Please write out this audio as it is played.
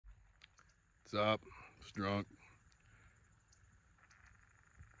What's up? Just drunk.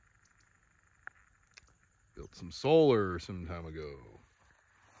 Built some solar some time ago.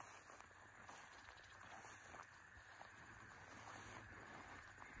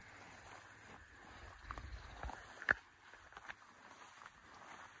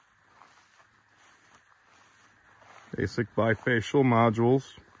 Basic bifacial modules.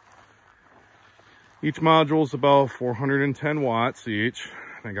 Each module is about 410 watts each.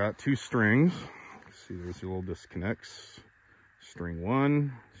 I got 2 strings. See, there's your little disconnects. String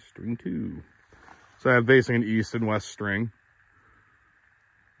 1, string 2. So I have basically an east and west string.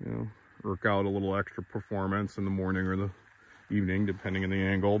 You know, work out a little extra performance in the morning or the evening, depending on the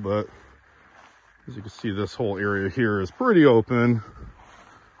angle. But as you can see, this whole area here is pretty open.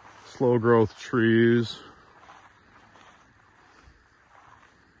 Slow growth trees.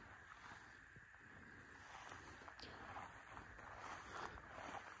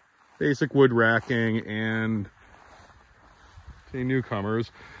 Basic wood racking, and okay,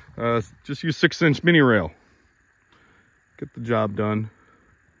 newcomers, just use 6-inch mini rail. Get the job done.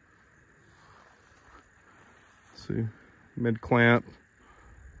 Let's see, mid clamp,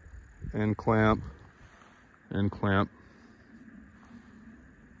 end clamp, end clamp.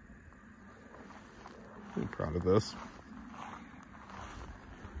 I'm proud of this.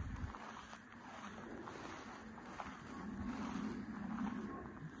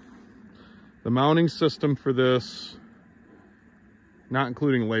 The mounting system for this, not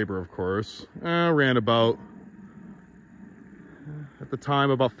including labor, of course, ran about, at the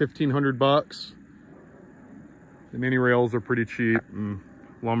time, about 1,500 bucks. The mini rails are pretty cheap, and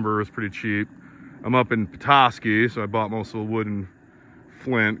lumber is pretty cheap. I'm up in Petoskey, so I bought most of the wood in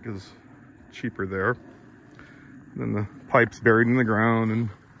Flint because it's cheaper there. And then the pipe's buried in the ground and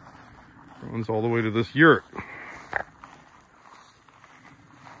runs all the way to this yurt.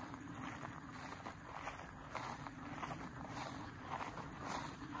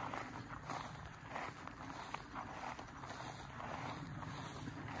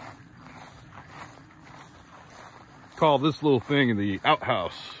 Call this little thing the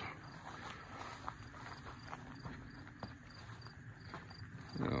outhouse.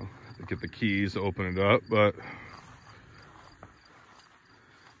 You know, to get the keys to open it up, but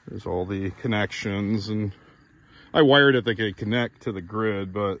there's all the connections, and I wired it that they could connect to the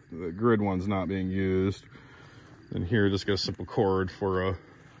grid, but the grid one's not being used. And here, just got a simple cord for a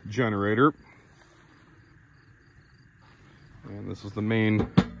generator. And this is the main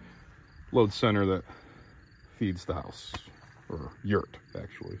load center that feeds the house, or yurt,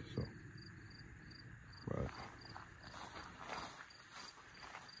 actually. So, but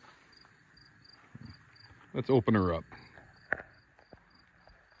let's open her up.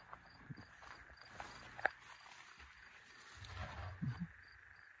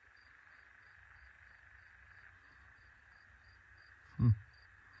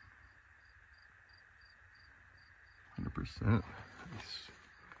 %. Nice.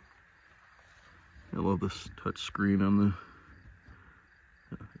 I love this touch screen on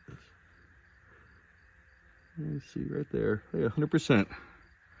the, you see right there. Yeah, 100%. Of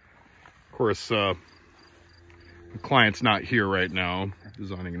course, the client's not here right now,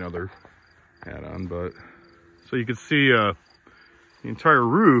 designing another add-on, but so you can see the entire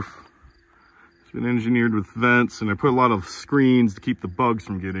roof has been engineered with vents, and I put a lot of screens to keep the bugs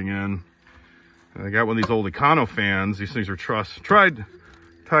from getting in. And I got one of these old Econo fans. These things are tried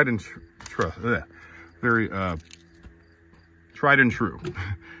and true.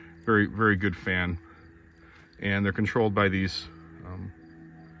 very good fan. And they're controlled by these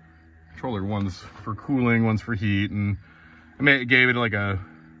controller, ones for cooling, ones for heat. And I gave it like a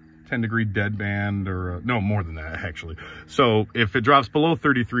 10-degree deadband, or no, more than that actually. So if it drops below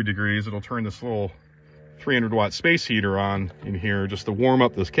 33 degrees, it'll turn this little 300-watt space heater on in here just to warm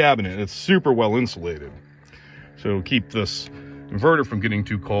up this cabinet. It's super well insulated, so keep this inverter from getting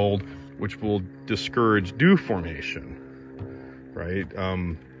too cold, which will discourage dew formation, right?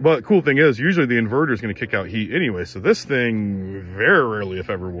 But the cool thing is, usually the inverter is going to kick out heat anyway, so this thing very rarely, if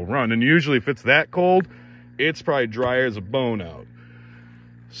ever, will run. And usually if it's that cold, it's probably dry as a bone out.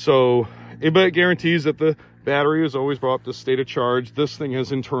 So but it guarantees that the battery is always brought up to state of charge. This thing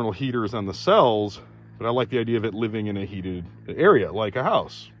has internal heaters on the cells, but I like the idea of it living in a heated area, like a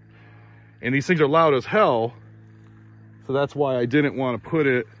house. And these things are loud as hell, so that's why I didn't want to put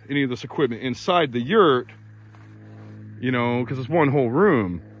any of this equipment inside the yurt, you know, because it's one whole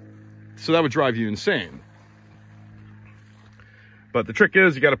room. So that would drive you insane. But the trick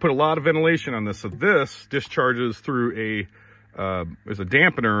is, you got to put a lot of ventilation on this. So this discharges through there's a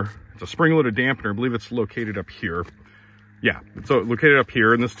dampener. It's a spring-loaded dampener. I believe it's located up here. Yeah, so located up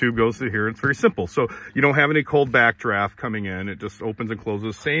here, and this tube goes to here. It's very simple. So you don't have any cold backdraft coming in. It just opens and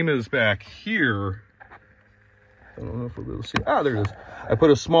closes. Same as back here. I don't know if we'll be able to see. Ah, there it is. I put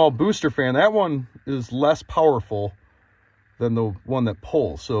a small booster fan. That one is less powerful than the one that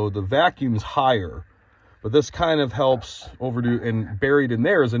pulls. So the vacuum's higher. But this kind of helps overdo, and buried in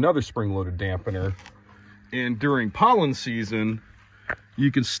there is another spring-loaded dampener. And during pollen season,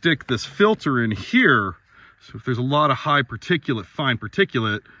 you can stick this filter in here. So if there's a lot of high particulate, fine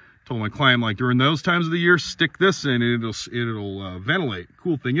particulate, I told my client, like, during those times of the year, stick this in and it'll ventilate.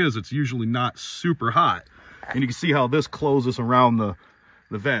 Cool thing is, it's usually not super hot. And you can see how this closes around the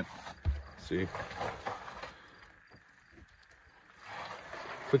vent. See?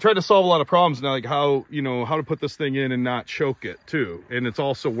 So I tried to solve a lot of problems now, like how to put this thing in and not choke it too. And it's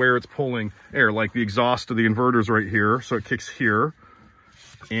also where it's pulling air, like the exhaust of the inverter's right here. So it kicks here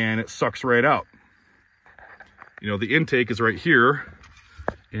and it sucks right out. The intake is right here,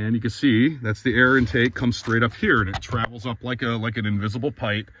 and you can see that's the air intake comes straight up here, and it travels up like an invisible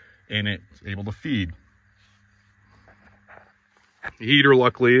pipe, and it's able to feed. The heater,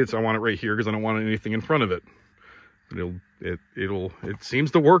 luckily, I want it right here because I don't want anything in front of it. It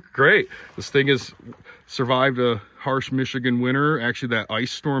seems to work great. This thing has survived a harsh Michigan winter. Actually, that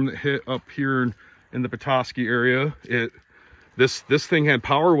ice storm that hit up here in the Petoskey area, this thing had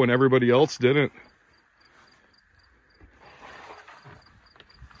power when everybody else didn't.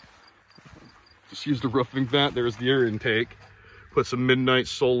 Just used a roofing vent. There's the air intake. Put some midnight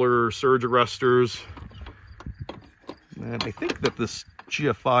solar surge arresters. And I think that this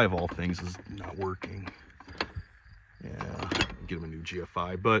GFI of all things is not working. Yeah, get him a new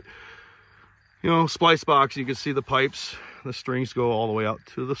GFI. But, splice box, you can see the pipes. The strings go all the way out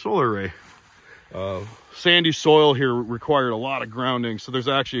to the solar array. Sandy soil here required a lot of grounding. So there's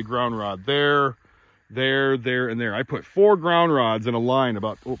actually a ground rod there, there, and there. I put 4 ground rods in a line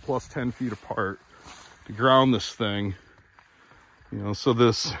about plus 10 feet apart to ground this thing. So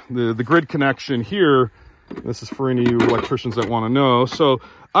the grid connection here, this is for any electricians that want to know. So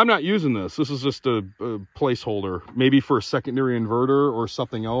I'm not using this. This is just a placeholder, maybe for a secondary inverter or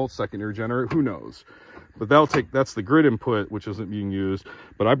something else, secondary generator, who knows. But that's the grid input, which isn't being used.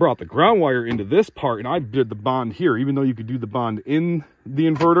 But I brought the ground wire into this part, and I did the bond here. Even though you could do the bond in the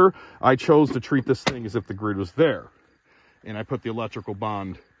inverter, I chose to treat this thing as if the grid was there. And I put the electrical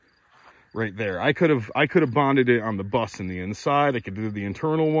bond right there. I could have bonded it on the bus in the inside. I could do the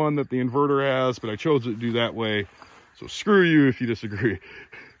internal one that the inverter has, but I chose to do that way. So screw you if you disagree.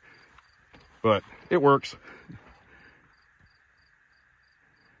 But it works.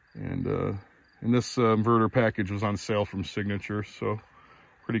 And this inverter package was on sale from Signature, so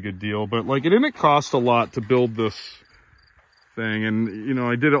pretty good deal. But it didn't cost a lot to build this thing. And,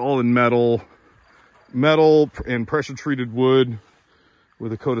 I did it all in metal and pressure treated wood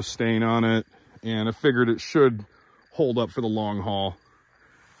with a coat of stain on it. And I figured it should hold up for the long haul.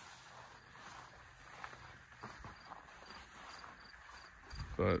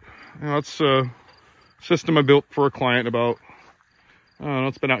 But, it's a system I built for a client about, I don't know,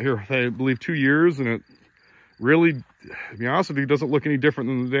 it's been out here, I believe, 2 years, and it really, to be honest with you, doesn't look any different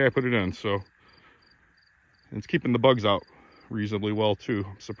than the day I put it in. So it's keeping the bugs out reasonably well too.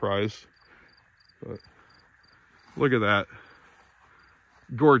 I'm surprised. But look at that.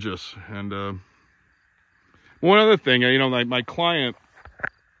 Gorgeous. And one other thing, my client,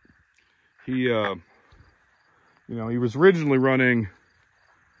 he was originally running,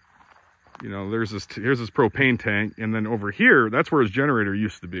 here's this propane tank, and then over here, that's where his generator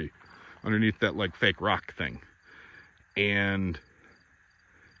used to be, underneath that fake rock thing. And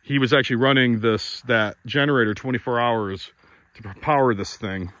he was actually running that generator 24 hours to power this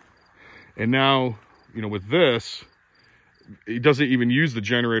thing. And now, with this, he doesn't even use the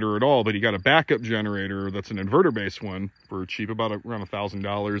generator at all, but he got a backup generator that's an inverter-based one for cheap, around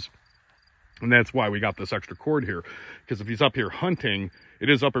 $1,000. And that's why we got this extra cord here. Because if he's up here hunting, it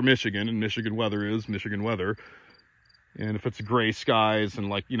is upper Michigan, and Michigan weather is Michigan weather. And if it's gray skies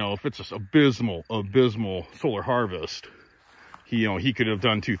and if it's just abysmal solar harvest, he could have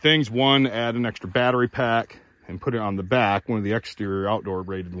done 2 things. One, add an extra battery pack and put it on the back, one of the exterior outdoor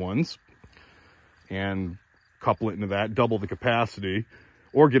rated ones, and couple it into that, double the capacity,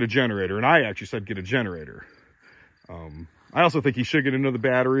 or get a generator. And I actually said get a generator. I also think he should get another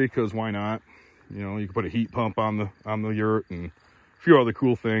battery, because why not? You can put a heat pump on the yurt and a few other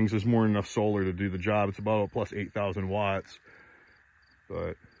cool things. There's more than enough solar to do the job. It's about plus 8,000 watts.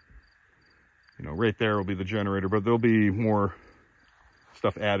 But, right there will be the generator. But there'll be more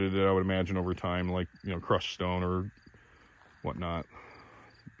stuff added, I would imagine, over time, like, crushed stone or whatnot.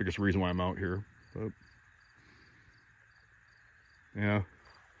 Biggest reason why I'm out here. But Yeah.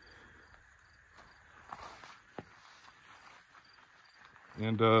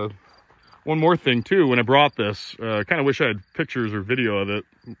 And one more thing too, when I brought this, I kind of wish I had pictures or video of it.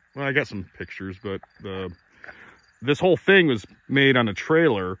 Well, I got some pictures, but this whole thing was made on a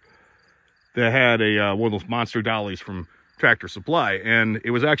trailer that had a one of those monster dollies from Tractor Supply, and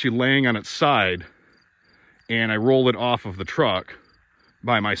it was actually laying on its side, and I rolled it off of the truck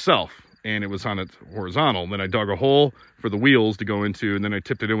by myself, and it was on its horizontal. Then I dug a hole for the wheels to go into, and then I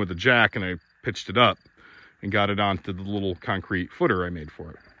tipped it in with the jack, and I pitched it up and got it onto the little concrete footer I made for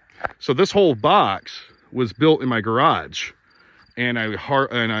it. So this whole box was built in my garage, and I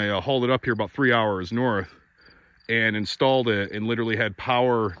hauled it up here about 3 hours north and installed it, and literally had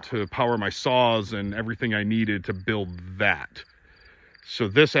power to power my saws and everything I needed to build that. So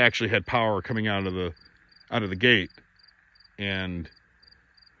this actually had power coming out of the gate, and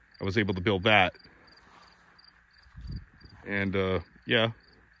I was able to build that. And yeah.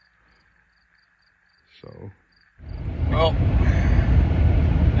 So, well,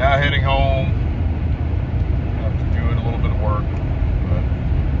 now heading home. After doing a little bit of work, but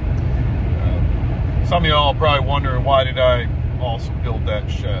some of y'all are probably wondering, why did I also build that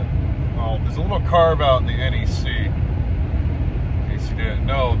shed? Well, there's a little carve out in the NEC, in case you didn't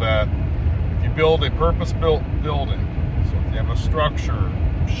know, that if you build a purpose-built building, so if you have a structure,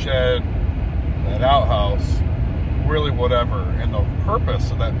 shed, that outhouse, really whatever, and the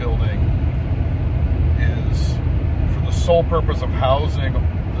purpose of that building is for the sole purpose of housing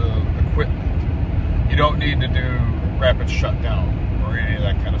the equipment, you don't need to do rapid shutdown or any of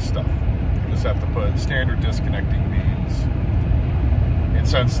that kind of stuff. You just have to put standard disconnecting means. And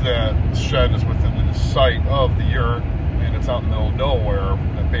since that shed is within the sight of the yurt and it's out in the middle of nowhere,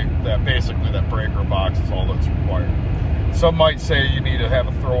 that basically that breaker box is all that's required. Some might say you need to have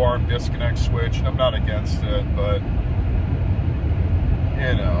a throw arm disconnect switch, and I'm not against it, but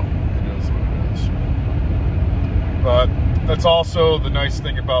you know, it is what it is. But that's also the nice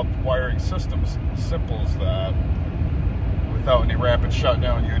thing about wiring systems, simple as that, without any rapid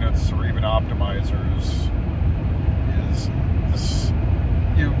shutdown units or even optimizers, is this,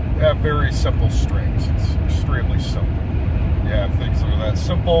 you have very simple strings. It's extremely simple. You have things that are that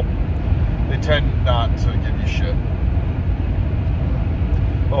simple, they tend not to give you shit.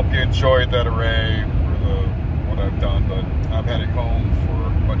 Hope you enjoyed that array for what I've done, but I'm heading home for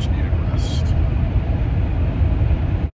much needed rest.